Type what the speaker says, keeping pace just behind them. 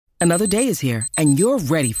Another day is here, and you're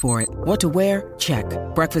ready for it. What to wear? Check.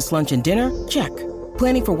 Breakfast, lunch, and dinner? Check.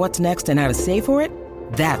 Planning for what's next and how to save for it?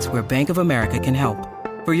 That's where Bank of America can help.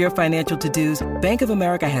 For your financial to-dos, Bank of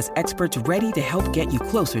America has experts ready to help get you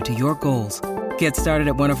closer to your goals. Get started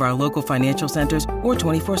at one of our local financial centers or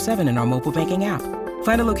 24/7 in our mobile banking app.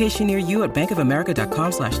 Find a location near you at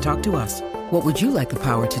bankofamerica.com/talktous. What would you like the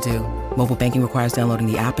power to do? Mobile banking requires downloading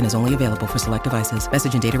the app and is only available for select devices.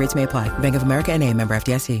 Message and data rates may apply. Bank of America N.A., member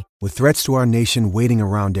FDIC. With threats to our nation waiting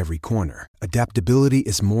around every corner, adaptability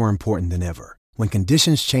is more important than ever. When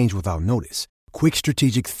conditions change without notice, quick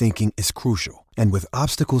strategic thinking is crucial. And with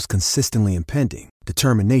obstacles consistently impending,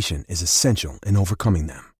 determination is essential in overcoming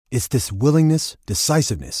them. It's this willingness,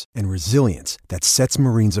 decisiveness, and resilience that sets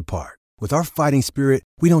Marines apart. With our fighting spirit,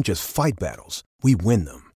 we don't just fight battles, we win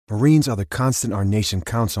them. Marines are the constant our nation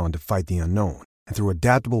counts on to fight the unknown. And through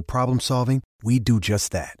adaptable problem solving, we do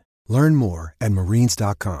just that. Learn more at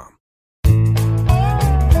marines.com.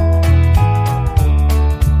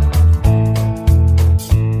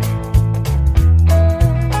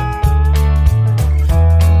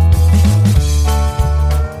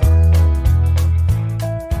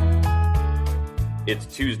 It's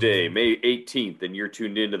Tuesday, May 18th, and you're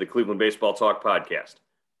tuned in to the Cleveland Baseball Talk podcast.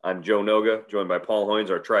 I'm Joe Noga, joined by Paul Hoynes,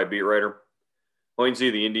 our Tribe beat writer.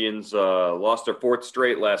 Hoynesy, the Indians lost their fourth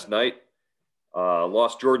straight last night.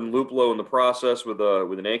 Lost Jordan Luplow in the process with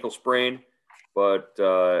an ankle sprain, but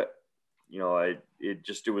it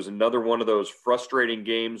was another one of those frustrating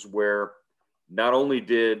games where not only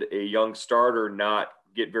did a young starter not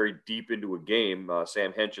get very deep into a game,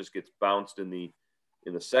 Sam Hentges gets bounced in the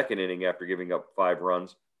second inning after giving up 5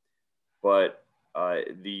 runs, but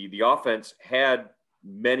the offense had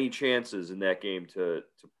many chances in that game to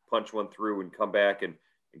punch one through and come back and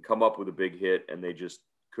come up with a big hit, and they just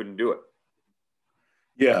couldn't do it.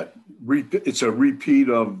 Yeah, it's a repeat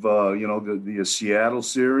of the Seattle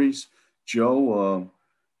series. Joe,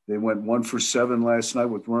 they went 1 for 7 last night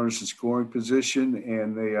with runners in scoring position,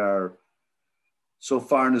 and they are so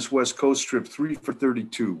far in this West Coast trip 3 for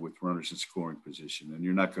 32 with runners in scoring position, and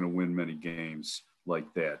you're not going to win many games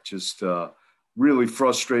like that. Just really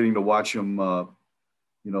frustrating to watch them.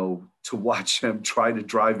 To watch them try to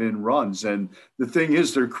drive in runs. And the thing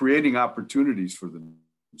is, they're creating opportunities for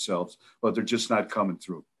themselves, but they're just not coming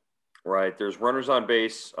through. Right. There's runners on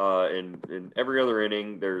base in every other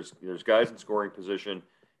inning. There's guys in scoring position,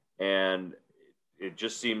 and it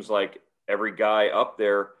just seems like every guy up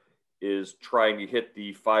there is trying to hit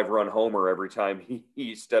the 5-run homer every time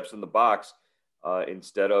he steps in the box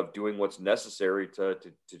instead of doing what's necessary to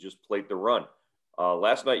just plate the run.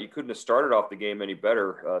 Last night, you couldn't have started off the game any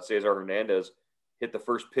better. Cesar Hernandez hit the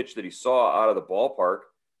first pitch that he saw out of the ballpark,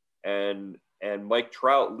 and Mike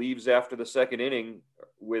Trout leaves after the second inning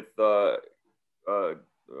with, I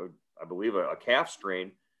believe, a calf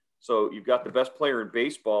strain. So you've got the best player in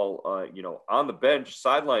baseball, on the bench,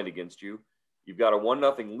 sidelined against you. You've got a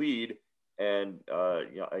 1-0 lead, and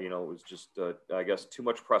it was just, I guess, too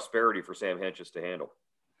much prosperity for Sam Hentges to handle.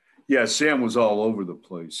 Yeah, Sam was all over the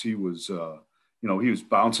place. He was. He was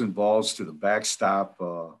bouncing balls to the backstop.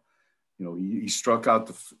 He struck out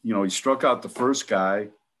the first guy,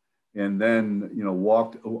 and then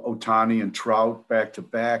walked Ohtani and Trout back to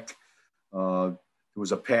back. There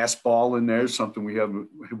was a pass ball in there, something we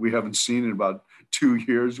haven't seen in about 2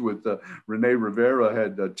 years. With Rene Rivera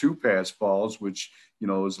had 2 pass balls, which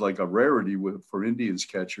is like a rarity for Indians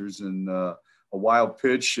catchers, and a wild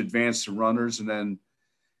pitch advanced the runners, and then.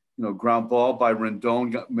 Ground ball by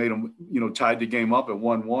Rendon made him, tied the game up at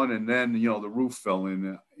 1-1. And then, the roof fell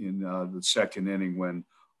in the second inning when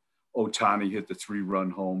Ohtani hit the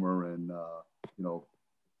 3-run homer, and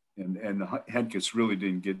Hentges really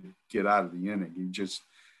didn't get out of the inning. He just,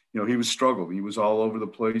 he was struggling. He was all over the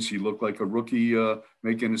place. He looked like a rookie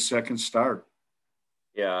making his second start.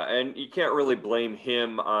 Yeah, and you can't really blame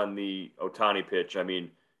him on the Ohtani pitch. I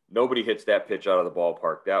mean, nobody hits that pitch out of the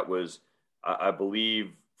ballpark. That was, I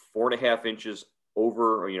believe, 4.5 inches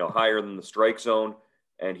over, higher than the strike zone,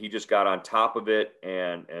 and he just got on top of it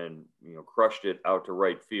and crushed it out to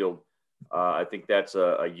right field. I think that's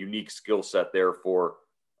a unique skill set there for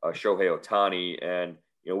Shohei Ohtani, and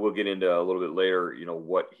we'll get into a little bit later,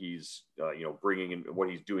 what he's bringing and what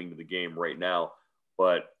he's doing to the game right now.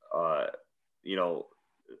 But you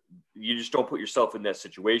just don't put yourself in that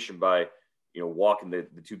situation by walking the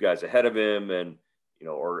 2 guys ahead of him, and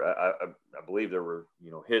or I believe there were,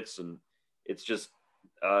 hits, and it's just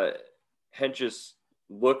Hentges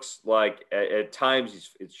looks like at times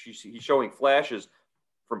he's showing flashes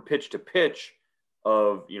from pitch to pitch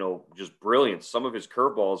of, just brilliance. Some of his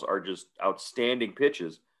curveballs are just outstanding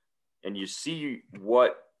pitches, and you see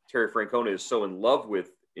what Terry Francona is so in love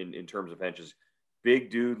with in terms of Hentges.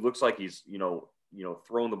 Big dude, looks like he's,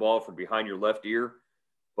 throwing the ball from behind your left ear,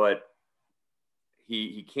 but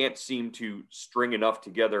he can't seem to string enough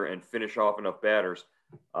together and finish off enough batters.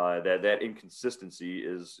 That inconsistency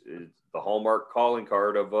is the hallmark calling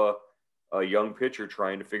card of a young pitcher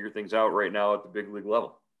trying to figure things out right now at the big league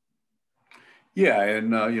level. Yeah,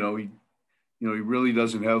 and he really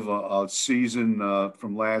doesn't have a season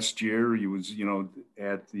from last year. He was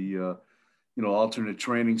at the alternate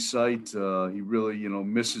training site. He really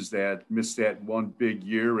missed that one big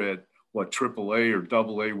year at AAA or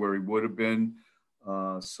AA where he would have been.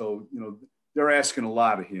 So they're asking a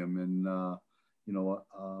lot of him, and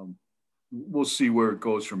we'll see where it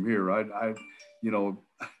goes from here.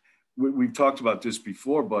 We've talked about this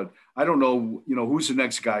before, but I don't know, who's the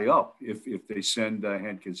next guy up if they send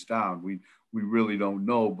Hentges down. We really don't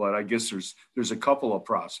know, but I guess there's a couple of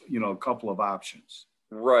a couple of options.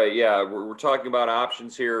 Right. Yeah, we're talking about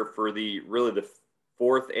options here for the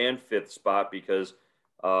fourth and fifth spot, because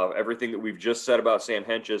everything that we've just said about Sam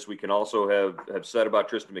Hentges, we can also have said about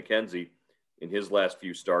Triston McKenzie in his last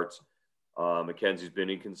few starts. McKenzie's been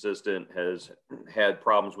inconsistent, has had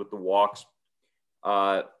problems with the walks.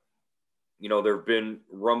 There have been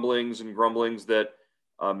rumblings and grumblings that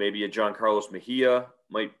maybe a Giancarlo Mejia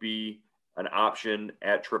might be an option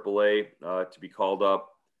at AAA to be called up.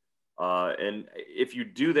 And if you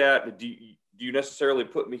do that, do you necessarily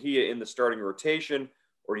put Mejia in the starting rotation,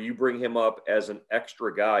 or do you bring him up as an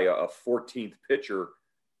extra guy, a 14th pitcher,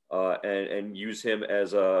 and use him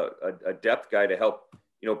as a depth guy to help,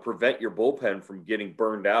 prevent your bullpen from getting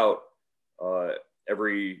burned out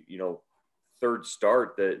every, third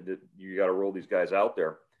start that you got to roll these guys out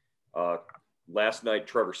there. Last night,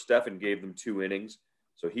 Trevor Stephan gave them 2 innings,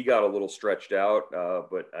 so he got a little stretched out.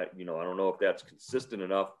 But I don't know if that's consistent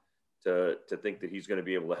enough to think that he's going to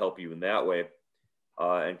be able to help you in that way.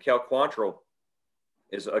 And Cal Quantrill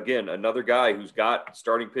is, again, another guy who's got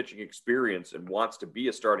starting pitching experience and wants to be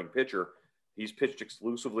a starting pitcher. He's pitched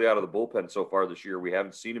exclusively out of the bullpen so far this year. We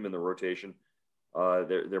haven't seen him in the rotation.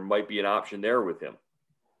 There might be an option there with him.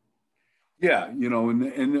 Yeah,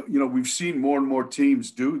 and we've seen more and more teams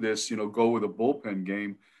do this, go with a bullpen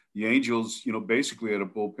game. The Angels, basically had a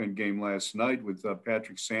bullpen game last night with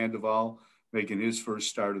Patrick Sandoval making his first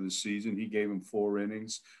start of the season. He gave him 4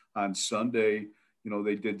 innings. On Sunday,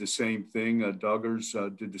 they did the same thing. Duggars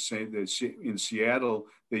did the same. In Seattle,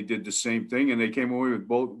 they did the same thing, and they came away with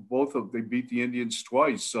both of. They beat the Indians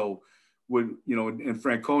twice. So, and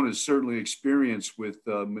Francona is certainly experienced with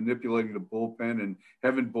manipulating the bullpen and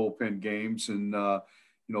having bullpen games. And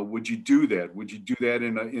would you do that? Would you do that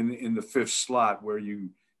in the 5th slot where you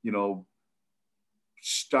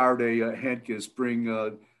start a Hentges, bring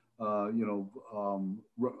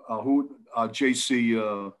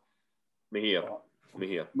JC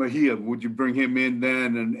Mejia? Would you bring him in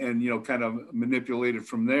then and kind of manipulate it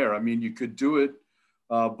from there? I mean, you could do it,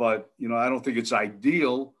 but I don't think it's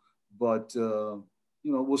ideal. But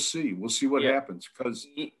we'll see. We'll see what happens, because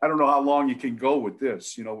I don't know how long you can go with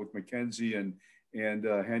this. With McKenzie and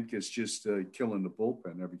Hentges just killing the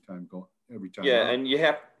bullpen every time. Yeah, and you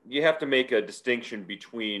have to make a distinction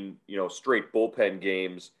between straight bullpen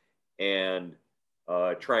games and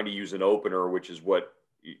trying to use an opener, which is what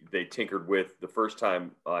they tinkered with the first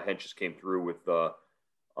time Hentges came through with the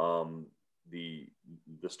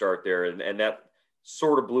start there, and that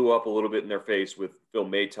sort of blew up a little bit in their face with Phil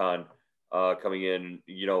Maton coming in.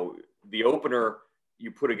 The opener,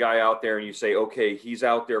 you put a guy out there and you say, okay, he's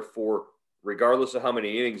out there for, regardless of how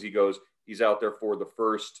many innings he goes, he's out there for the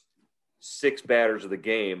first 6 batters of the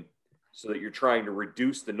game, so that you're trying to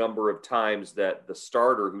reduce the number of times that the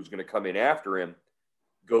starter who's going to come in after him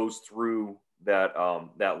goes through that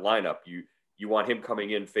lineup. You want him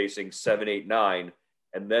coming in facing 7, 8, 9,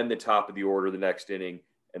 and then the top of the order the next inning,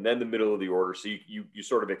 and then the middle of the order. So you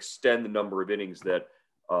sort of extend the number of innings that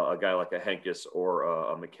a guy like a Hentges or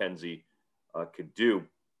a McKenzie could do.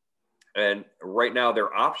 And right now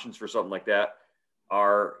their options for something like that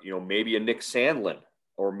are, maybe a Nick Sandlin,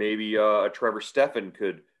 or maybe a Trevor Stephan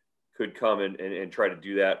could come and try to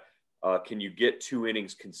do that. Can you get 2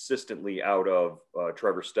 innings consistently out of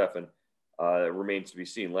Trevor Stephan? It remains to be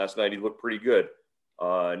seen. Last night he looked pretty good.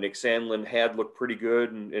 Nick Sandlin had looked pretty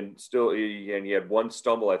good, and still, he had 1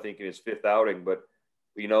 stumble, I think, in his 5th outing. But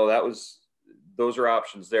those are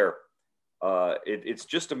options there. It's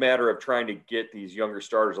just a matter of trying to get these younger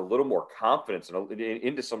starters a little more confidence and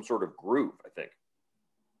into some sort of groove, I think.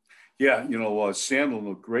 Yeah, Sandlin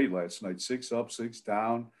looked great last night. 6 up, 6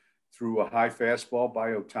 down, threw a high fastball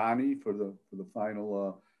by Ohtani for the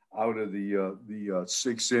final out of the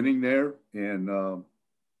 6th inning there, and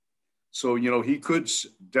So, he could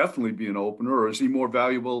definitely be an opener, or is he more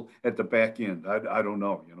valuable at the back end? I don't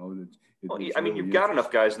know. Well, I mean, really you've got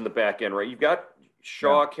enough guys in the back end, right? You've got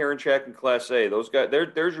Shaw, Karinchak, and Class A. Those guys,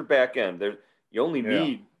 there's your back end. You only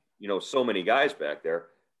need, so many guys back there.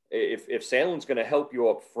 If Sandlin's going to help you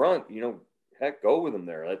up front, heck, go with him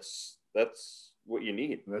there. That's what you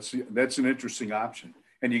need. That's an interesting option.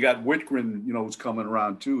 And you got Whitgren, who's coming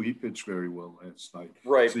around too. He pitched very well last night.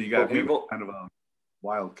 Right. So you got him kind of a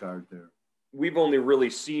wild card there. We've only really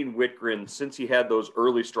seen Whitgren since he had those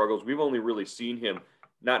early struggles. We've only really seen him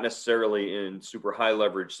not necessarily in super high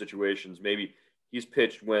leverage situations. Maybe he's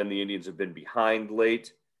pitched when the Indians have been behind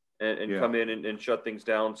late and come in and shut things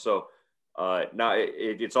down. So now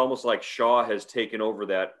it's almost like Shaw has taken over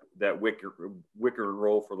that Whitgren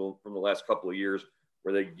role from the last couple of years,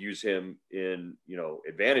 where they use him in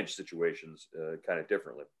advantage situations kind of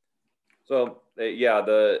differently. So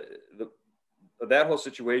that whole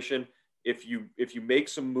situation. If you make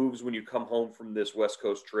some moves when you come home from this West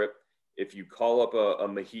Coast trip, if you call up a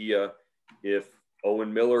Mejia, if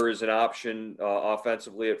Owen Miller is an option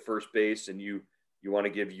offensively at first base, and you want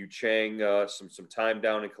to give Yu Chang some time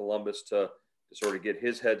down in Columbus to sort of get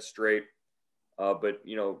his head straight. But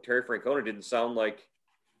Terry Francona didn't sound like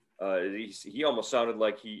he almost sounded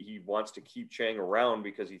like he wants to keep Chang around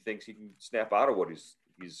because he thinks he can snap out of what he's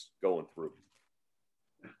going through.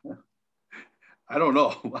 I don't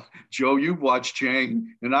know, Joe. You've watched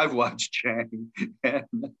Chang, and I've watched Chang, and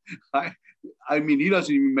I mean, he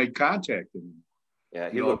doesn't even make contact anymore. Yeah,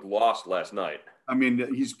 he looked lost last night. I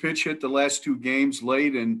mean, he's pitch hit the last 2 games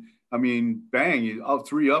late, and I mean, bang,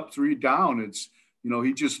 3 up, 3 down. It's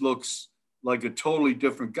he just looks like a totally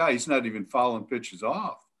different guy. He's not even fouling pitches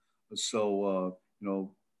off. So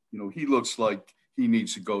he looks like he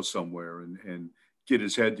needs to go somewhere and get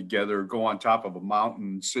his head together, go on top of a mountain,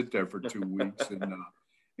 and sit there for 2 weeks,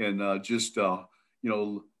 and just talk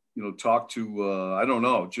to I don't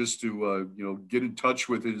know, just to get in touch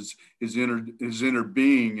with his inner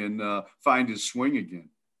being and find his swing again.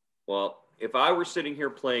 Well, if I were sitting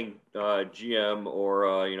here playing GM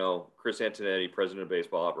or Chris Antonetti, president of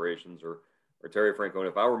baseball operations, or Terry Francona,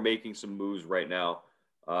 if I were making some moves right now,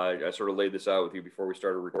 I sort of laid this out with you before we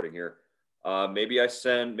started recording here. Maybe I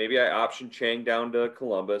option Chang down to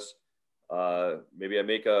Columbus. Maybe I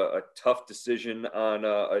make a tough decision on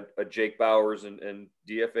a Jake Bauers and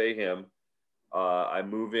DFA him. I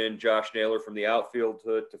move in Josh Naylor from the outfield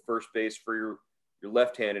to first base for your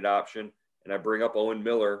left-handed option, and I bring up Owen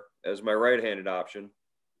Miller as my right-handed option.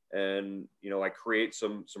 And I create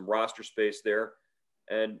some roster space there.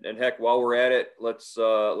 And heck, while we're at it, let's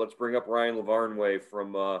bring up Ryan Lavarnway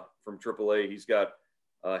from AAA. He's got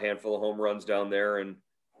a handful of home runs down there, and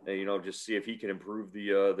just see if he can improve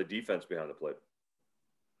the defense behind the plate.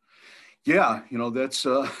 Yeah, that's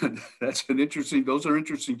an interesting. Those are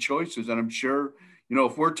interesting choices, and I'm sure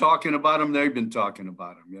if we're talking about them, they've been talking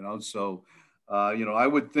about them. So I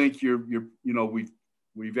would think we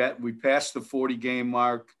passed the 40 game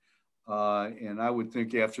mark, and I would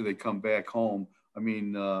think after they come back home, I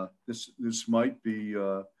mean, this might be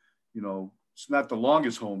it's not the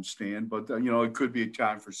longest homestand, but it could be a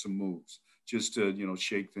time for some moves just to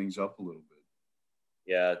shake things up a little bit.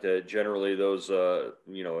 Yeah, generally those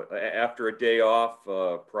after a day off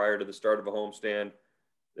prior to the start of a homestand,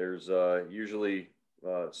 there's usually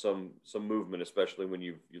some movement, especially when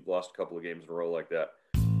you've lost a couple of games in a row like that.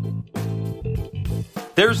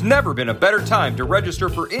 There's never been a better time to register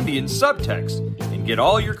for Indians Subtext and get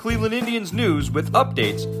all your Cleveland Indians news with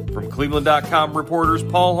updates from Cleveland.com reporters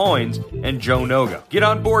Paul Hoynes and Joe Noga. Get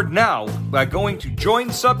on board now by going to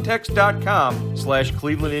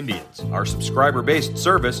joinsubtext.com/Cleveland Indians. Our subscriber-based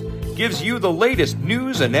service gives you the latest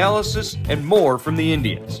news, analysis, and more from the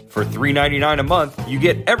Indians. For $3.99 a month, you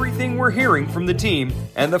get everything we're hearing from the team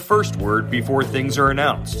and the first word before things are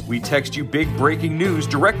announced. We text you big breaking news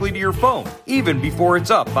directly to your phone, even before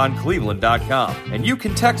it's up on Cleveland.com. And you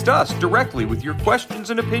can text us directly with your questions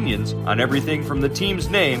and opinions on everything from the team's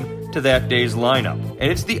name to that day's lineup.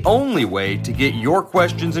 And it's the only way to get your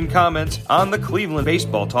questions and comments on the Cleveland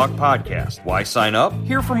Baseball Talk podcast. Why sign up?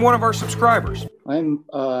 Hear from one of our subscribers. I'm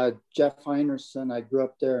Jeff Heinerson. I grew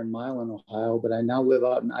up there in Milan, Ohio, but I now live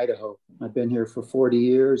out in Idaho. I've been here for 40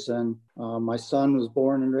 years, and my son was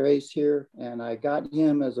born and raised here, and I got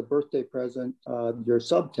him as a birthday present your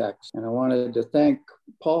subtext. And I wanted to thank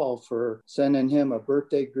Paul for sending him a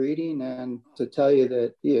birthday greeting and to tell you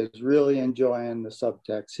that he is really enjoying the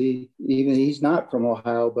subtext. He's not from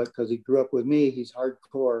Ohio, but because he grew up with me, he's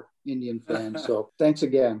hardcore Indian fan. So thanks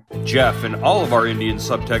again. Jeff and all of our Indian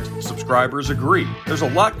Subtext subscribers agree. There's a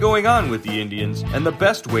lot going on with the Indians, and the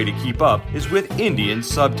best way to keep up is with Indian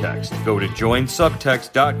Subtext. Go to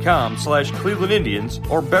joinsubtext.com/Cleveland Indians,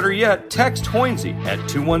 or better yet, text Hoinsey at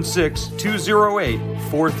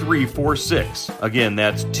 216-208-4346. Again,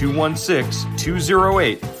 that's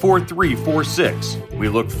 216-208-4346. We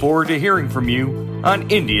look forward to hearing from you on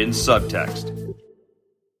Indian Subtext.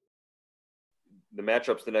 The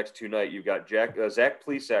matchups the next two night, you've got Zach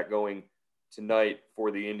Plesac going tonight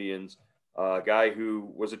for the Indians, a guy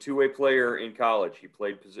who was a two-way player in college. He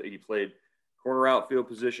played corner outfield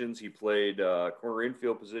positions. He played corner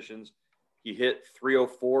infield positions. He hit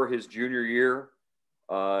 .304 his junior year,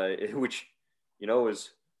 which,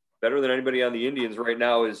 is better than anybody on the Indians right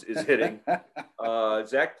now is hitting.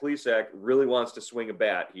 Zach Plesac really wants to swing a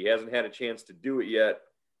bat. He hasn't had a chance to do it yet.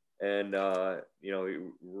 And, we're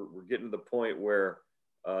getting to the point where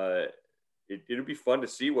it'll be fun to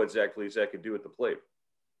see what Zach Plesac can do at the plate.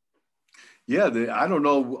 Yeah, I don't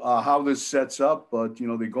know how this sets up, but,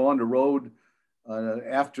 they go on the road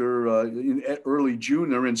after in early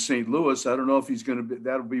June. They're in St. Louis. I don't know if he's going to be –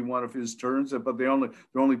 that'll be one of his turns. But they're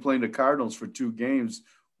only playing the Cardinals for 2 games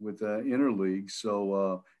with interleague.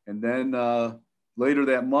 So and then later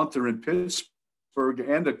that month they're in Pittsburgh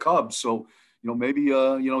and the Cubs. So – maybe,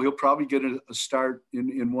 he'll probably get a start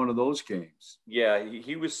in one of those games. Yeah,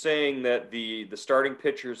 he was saying that the starting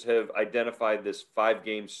pitchers have identified this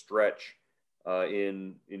 5-game stretch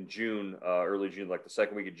in June, early June, like the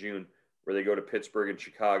second week of June, where they go to Pittsburgh and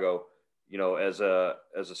Chicago, as a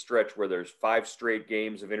stretch where there's 5 straight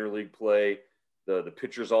games of interleague play. The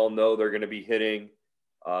pitchers all know they're going to be hitting.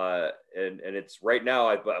 And it's right now,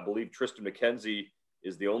 I believe Tristan McKenzie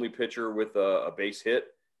is the only pitcher with a base hit.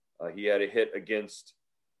 He had a hit against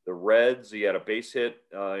the Reds. He had a base hit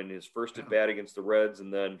in his first at bat against the Reds.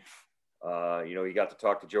 And then, he got to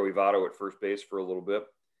talk to Joey Votto at first base for a little bit.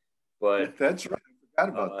 But that's right. I forgot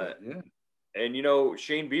about that. Yeah. And,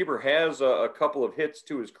 Shane Bieber has a couple of hits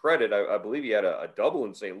to his credit. I believe he had a double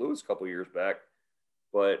in St. Louis a couple of years back.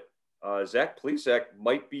 But Zach Plesac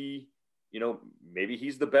might be, maybe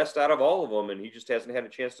he's the best out of all of them, and he just hasn't had a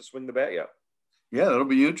chance to swing the bat yet. Yeah, that'll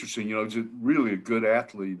be interesting. He's really a good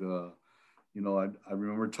athlete. I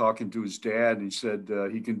remember talking to his dad, and he said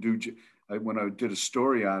he can do. When I did a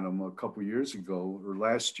story on him a couple of years ago or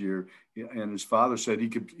last year, and his father said he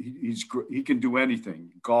can do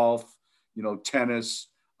anything: golf, tennis,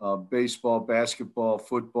 baseball, basketball,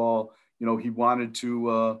 football. He wanted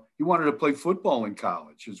to play football in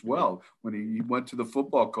college as well. When he went to the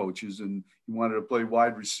football coaches, and he wanted to play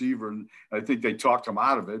wide receiver, and I think they talked him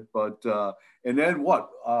out of it. But and then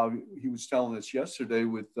he was telling us yesterday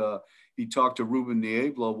he talked to Ruben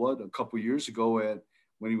Niebla a couple of years ago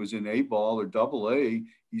when he was in A-ball or Double-A.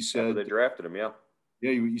 He said they drafted him. Yeah.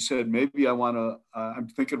 Yeah, he said maybe I'm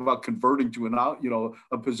thinking about converting to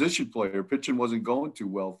a position player. Pitching wasn't going too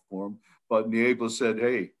well for him, but Niebla said,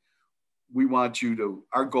 "Hey, we want you to,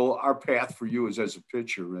 our path for you is as a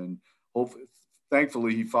pitcher." And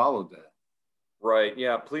thankfully he followed that. Right.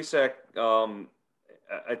 Yeah. Plesac,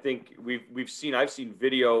 I think I've seen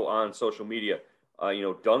video on social media,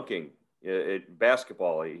 dunking at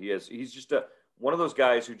basketball. He's just one of those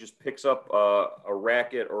guys who just picks up a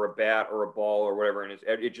racket or a bat or a ball or whatever, and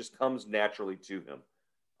it just comes naturally to him.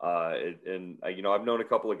 I've known a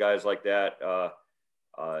couple of guys like that.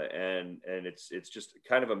 And it's just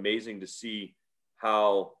kind of amazing to see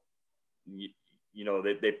how,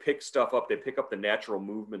 they pick stuff up. They pick up the natural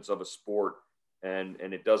movements of a sport, and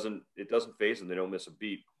it doesn't faze them. They don't miss a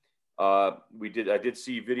beat. I did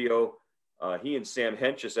see video. He and Sam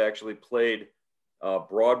Hentges actually played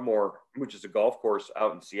Broadmoor, which is a golf course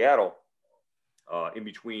out in Seattle, in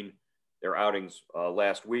between their outings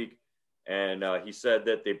last week. And he said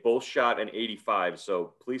that they both shot an 85.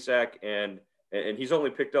 So Plesac and he's only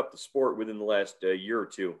picked up the sport within the last year or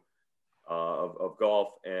two of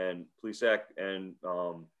golf. And Plesac and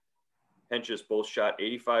Hentges both shot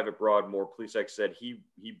 85 at Broadmoor. Plesac said he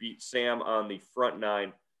beat Sam on the front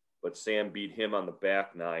 9, but Sam beat him on the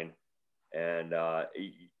back 9. And,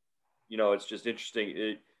 it's just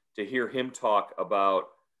interesting to hear him talk about,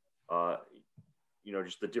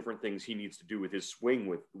 just the different things he needs to do with his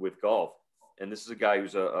swing with golf. And this is a guy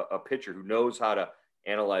who's a pitcher who knows how to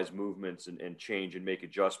analyze movements and change and make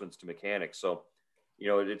adjustments to mechanics. So,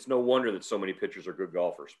 it's no wonder that so many pitchers are good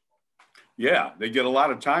golfers. Yeah, they get a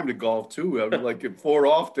lot of time to golf too, like 4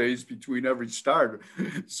 off days between every start.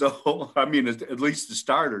 So, at least the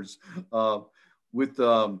starters. Now,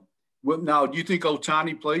 do you think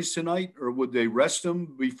Ohtani plays tonight, or would they rest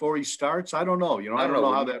him before he starts? I don't know. I don't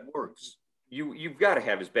know how that works. you've got to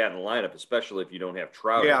have his bat in the lineup, especially if you don't have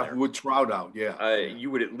Trout. Yeah, in there. with Trout out, yeah.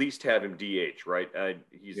 You would at least have him DH, right?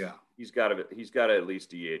 He's got to at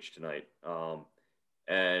least DH tonight.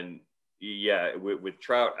 And yeah, with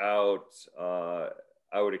Trout out,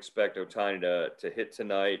 I would expect Ohtani to hit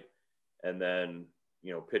tonight, and then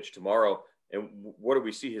pitch tomorrow. And what do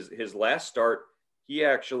we see? His last start,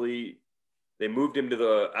 they moved him to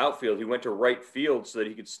the outfield. He went to right field so that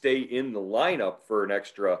he could stay in the lineup for an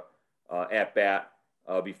extra at bat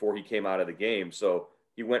before he came out of the game. So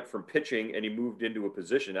he went from pitching and he moved into a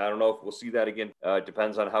position. I don't know if we'll see that again. It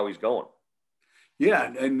depends on how he's going.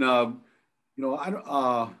 Yeah, and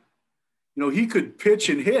he could pitch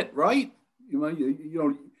and hit, right? You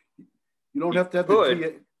don't have to have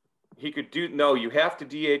the. He could do. No, you have to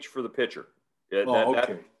DH for the pitcher.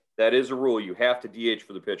 Okay. That is a rule. You have to DH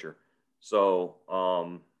for the pitcher. So,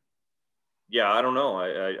 I don't know.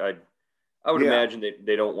 I would imagine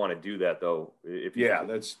they don't want to do that though.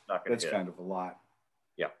 That's kind of a lot.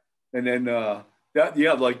 Yeah. And then when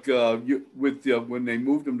they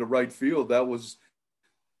moved him to right field, that was,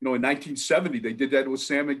 in 1970 they did that with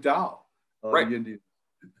Sam McDowell, right? The Indians.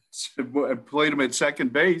 And played him at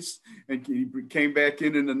second base, and he came back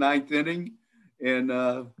in the ninth inning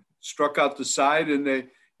and struck out the side, and they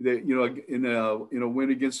in a win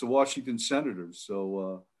against the Washington Senators.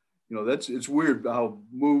 So it's weird how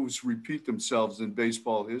moves repeat themselves in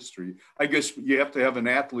baseball history. I guess you have to have an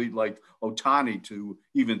athlete like Ohtani to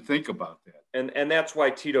even think about that. And that's why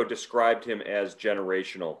Tito described him as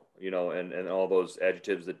generational, and all those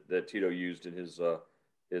adjectives that Tito used in his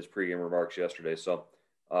pregame remarks yesterday. So.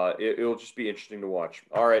 It'll just be interesting to watch.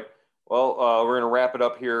 All right. Well, we're going to wrap it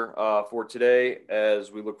up here for today as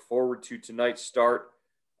we look forward to tonight's start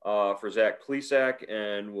for Zach Plesac,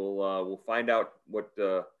 and we'll find out what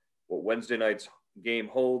Wednesday night's game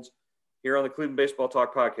holds here on the Cleveland Baseball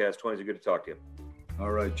Talk podcast. 20's good to talk to you.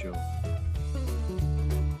 All right, Joe.